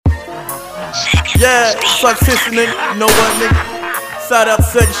Yeah, suck sister, nigga. You know what, nigga? Shout out to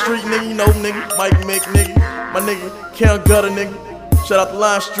 2nd Street, nigga. You know, nigga. Mick, nigga. My nigga, Kam Gutta, nigga. Shout out to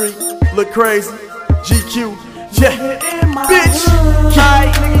Line Street. Look crazy. GQ. Yeah, bitch.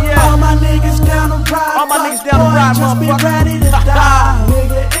 Alright, nigga, yeah. All my niggas down the ride. All my niggas down the ride, just be motherfucker. ready to die.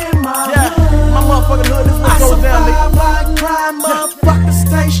 Nigga in my Yeah, my motherfucking hood. This nigga goes down, nigga. like crime, motherfuckers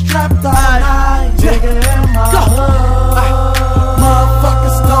stay strapped all night. Nigga in my hood.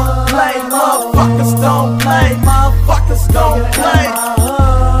 Motherfuckers don't play. Motherfuckers don't play. Motherfuckers don't play.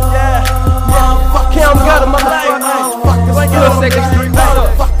 Yeah, Motherfuckers Kam Gutta, don't play. motherfucker. Motherfuckers Let's don't go to 2nd Street. play.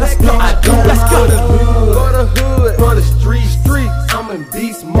 Motherfuckers don't play. Let's go. For the hood, for the streets. I'm in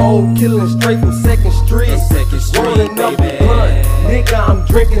beast mode, killing straight from 2nd Street. Rolling up a blunt, nigga, I'm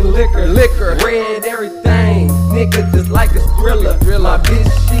drinking liquor. Red everything, nigga, just like a thriller. My bitch,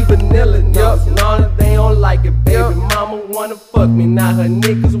 she vanilla, yup. No, they don't like it, baby. Mama wanna fuck me, now her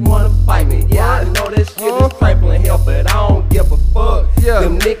niggas wanna fight me. Yeah, I know that shit is trifling hell, but I don't give a fuck.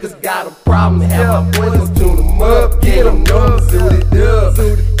 Them niggas got a problem, have my boys gon' tune them up. Get them numbers, suited up.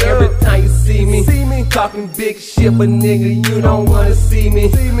 Every time you see me talking big shit, but nigga, you don't wanna see me.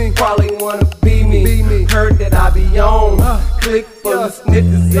 Probably wanna be me. Heard that I be on. Click for the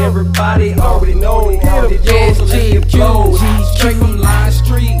snitches, everybody already know. All the jams, so let's get blows. Straight from Line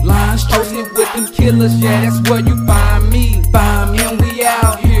Street. Posted with them killers, yeah, that's where you find me. And we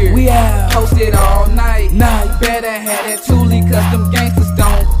out here. Posted all night. Better have that toolie, cause them gangsters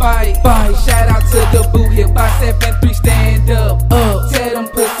don't fight. Shout out to the Bootheel by 7-3, stand up. Tell them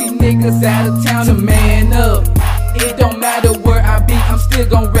pussy niggas out of town to man up. It don't matter where I be, I'm still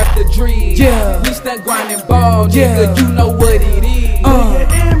gon' rep the dream. We stuck grinding ball, nigga, you know what it is.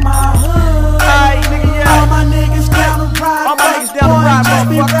 Nigga in my hood. Alright, nigga, yeah. All my niggas down the ride. All my niggas down the ride, just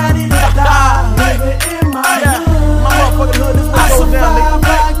be motherfucker. ready to die. Nigga in my Yeah, hood. my motherfucking hood. This I nigga goes down, survive nigga.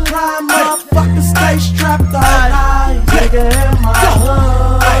 like crime, motherfuckers stay strapped all night. Nigga in my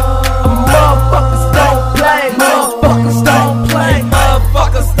hood. Motherfuckers don't play. Motherfuckers don't play.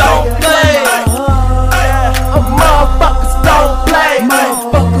 Motherfuckers don't play. Motherfuckers don't play.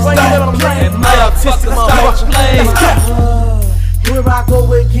 Motherfuckers don't play. Motherfuckers don't play. Here I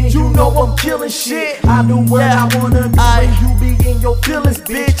go again, you know I'm killing shit. I do what I wanna do and you be in your feelings,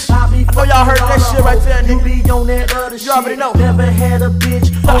 bitch. I be know y'all heard that shit right there, you nigga. be on that other shit. You already know. Never had a bitch,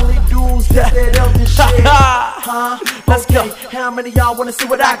 only dudes that other shit. Huh? Let's go. How many y'all wanna see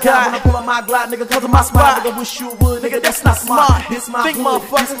what I got? When I pull up my Glock, nigga, cause of my spot. Nigga, wish you would, nigga, that's not smart. This my Think, hood,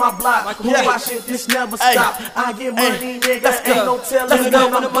 motherfucker. this my block. Who my shit, this never stop. I get money, nigga, ain't no telling. Let's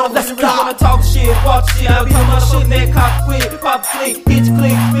go. Let's go. Wanna talk shit, walk shit. I be my shit, that cock quick, pop click, hit you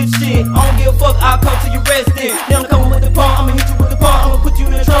click, spit shit. I don't give a fuck, I'll come to your resident. Then I'm coming with the pump, I'ma hit you with the pump, I'ma put you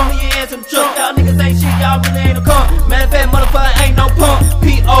in the trunk, leave your ass in the truck. Y'all niggas ain't shit, y'all really ain't a cum. Matter of fact,